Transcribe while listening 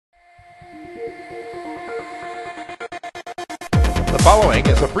following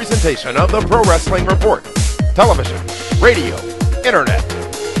is a presentation of the Pro Wrestling Report. Television, radio, internet,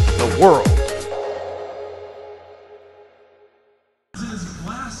 the world.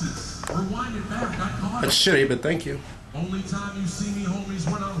 That's shitty, but thank you. Only time you see me, homies,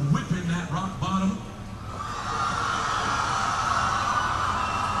 when I'm whipping that rock bottom.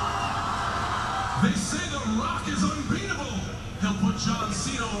 They say The Rock is unbeatable. He'll put John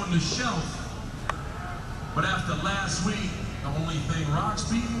Cena on the shelf. But after last week, the only thing Rock's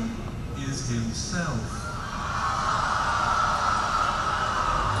beaten is himself.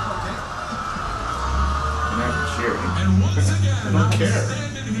 Okay. I'm not cheering. And once again, I don't care.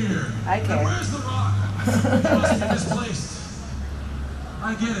 Standing here. I care. And where's The Rock? He must be misplaced.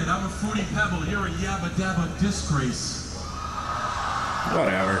 I get it. I'm a fruity pebble. You're a yabba dabba disgrace.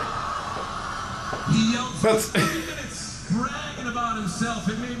 Whatever. He yelled for 3 minutes, bragging about himself.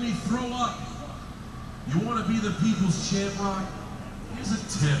 It made me throw up. You want to be the people's champ, Rock? Here's a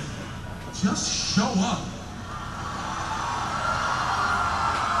tip. Just show up.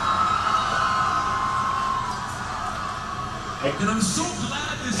 And I'm so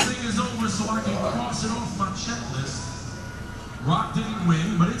glad this thing is over so I can cross it off my checklist. Rock didn't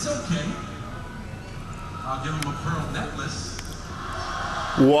win, but it's okay. I'll give him a pearl necklace.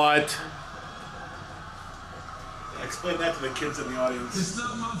 What? Explain that to the kids in the audience. It's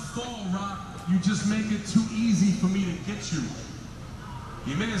not my fault, Rock. You just make it too easy for me to get you.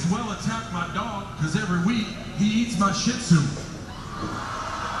 You may as well attack my dog, because every week he eats my Shih Tzu.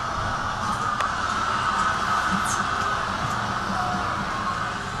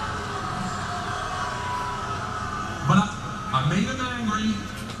 But I made him angry.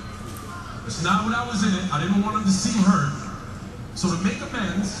 It's not what I was in it. I didn't want him to seem hurt. So to make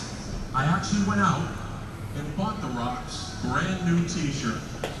amends, I actually went out and bought The Rock's brand new t-shirt.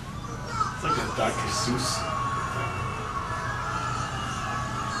 It's like a Dr. Seuss.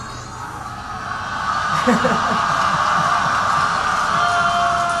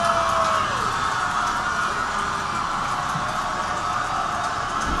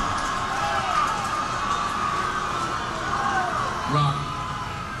 Rock,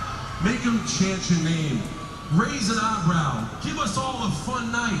 make him chant your name. Raise an eyebrow. Give us all a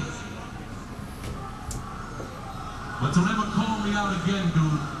fun night. But don't ever call me out again,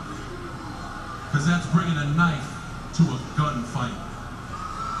 dude. Because that's bringing a knife to a gunfight.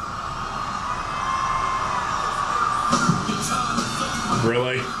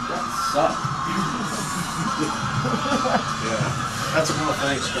 Really? That sucked. Yeah. That's a no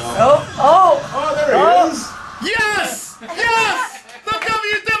thanks, John. Oh, there he is. Yes! Yes! The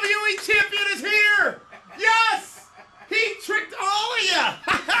WWE Champion is here! Yes! He tricked all of you!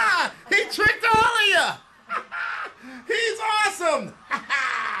 He tricked all of you! He's awesome!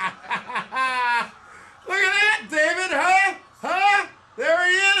 Look at that, David, huh? Huh? There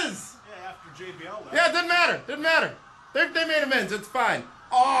he is! Yeah, after JBL left. Yeah, it didn't matter. Didn't matter. They made amends. It's fine.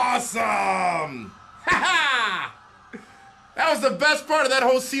 Awesome! That was the best part of that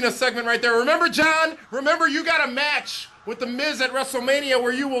whole Cena segment right there. Remember, John? Remember, you got a match with The Miz at WrestleMania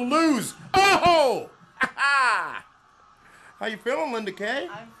where you will lose. Oh! How you feeling, Linda Kay?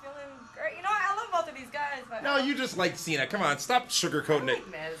 I'm feeling great. You know what? I love both of these guys, but No, you just like Cena. Come on, stop sugarcoating I it. like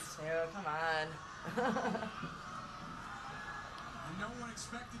Miz too. Come on. No one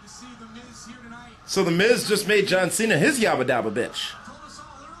expected to see The Miz here tonight. So The Miz just made John Cena his yabba dabba bitch. Told us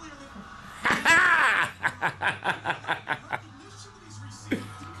all earlier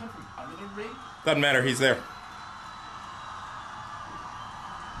Doesn't matter, he's there.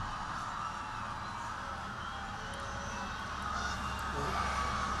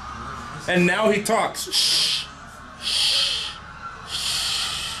 And now he talks. Shh. Shh.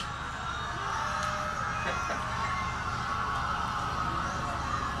 Shh.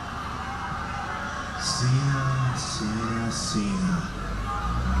 Cena, Cena, Cena.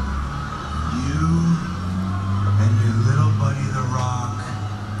 You and your little buddy The Rock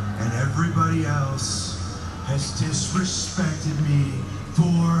and everybody else has disrespected me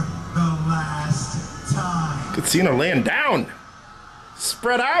for the last time. Good Cena laying down.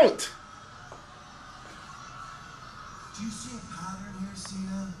 Spread out. Do you see a pattern here,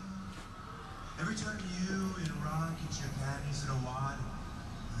 Cena? Every time you and Ron get your panties in a wad,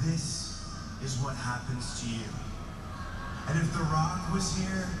 this is what happens to you. And if The Rock was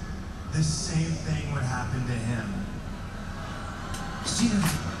here, the same thing would happen to him. Cena,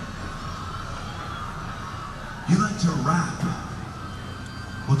 you like to rap.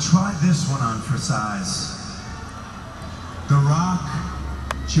 Well, try this one on for size. The Rock,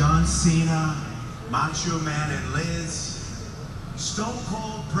 John Cena, Macho Man and Liz, Stone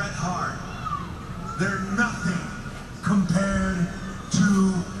Cold Bret Hart. They're nothing compared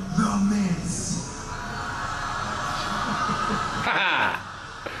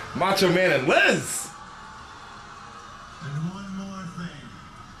Macho Man and Liz. And one more thing.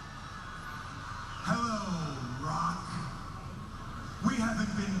 Hello, Rock. We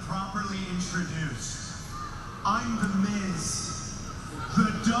haven't been properly introduced. I'm The Miz, the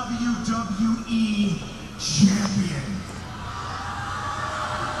WWE Champion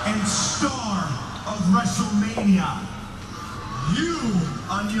and star of WrestleMania. You,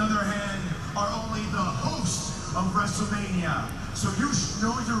 on the other hand, are only the host of WrestleMania. So you should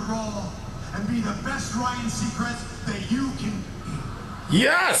know your role and be the best Ryan Seacrest that you can be.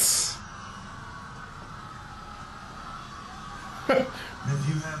 Yes! If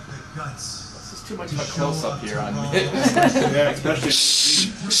you have the guts, This is too much to of a show close-up up here to on Raw, me. Yeah, especially.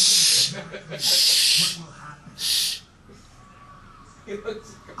 what will happen?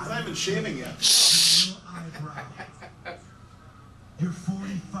 He's not even shaving yet. Your eyebrow, your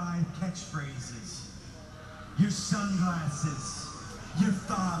 45 catchphrases, your sunglasses, your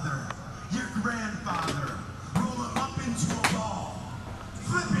father, your grandfather. Roll them up into a ball,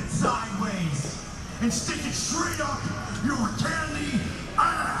 flip it sideways, and stick it straight up your candy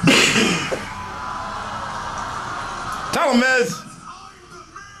ass. Tell him, Miz. I'm the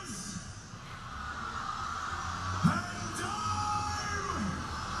Miz. And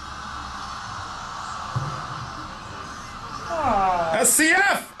Aw.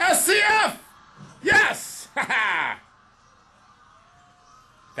 SCF! SCF! Yes!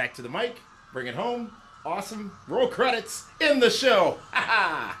 Back to the mic. Bring it home. Awesome. Roll credits in the show.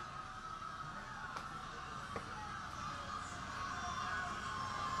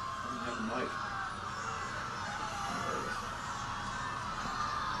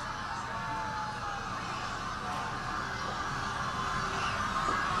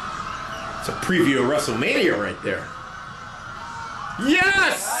 It's a preview of WrestleMania right there.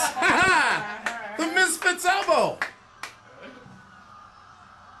 Yes! The Misfits elbow.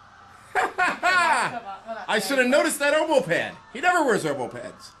 I should have noticed that elbow pad. He never wears elbow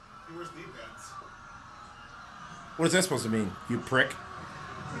pads. He wears knee pads. What is that supposed to mean, you prick?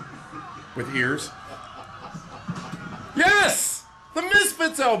 With ears? Yes! The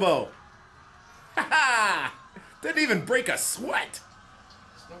Misfits elbow! Didn't even break a sweat.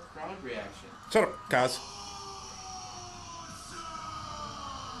 There's no crowd reaction. Shut up, Kaz.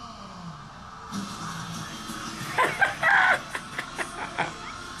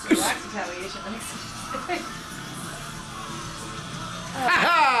 Wax retaliation makes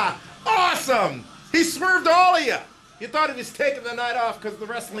Awesome! He swerved all of you. You thought he was taking the night off because the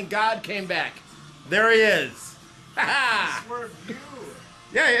wrestling god came back. There he is. Swerve you.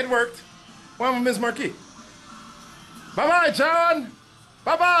 Yeah, it worked. Well, I'm Ms. Marquis. Bye-bye, John.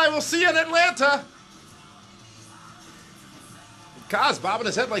 Bye-bye. We'll see you in Atlanta. Kaz bobbing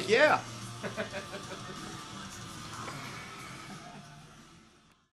his head like, yeah.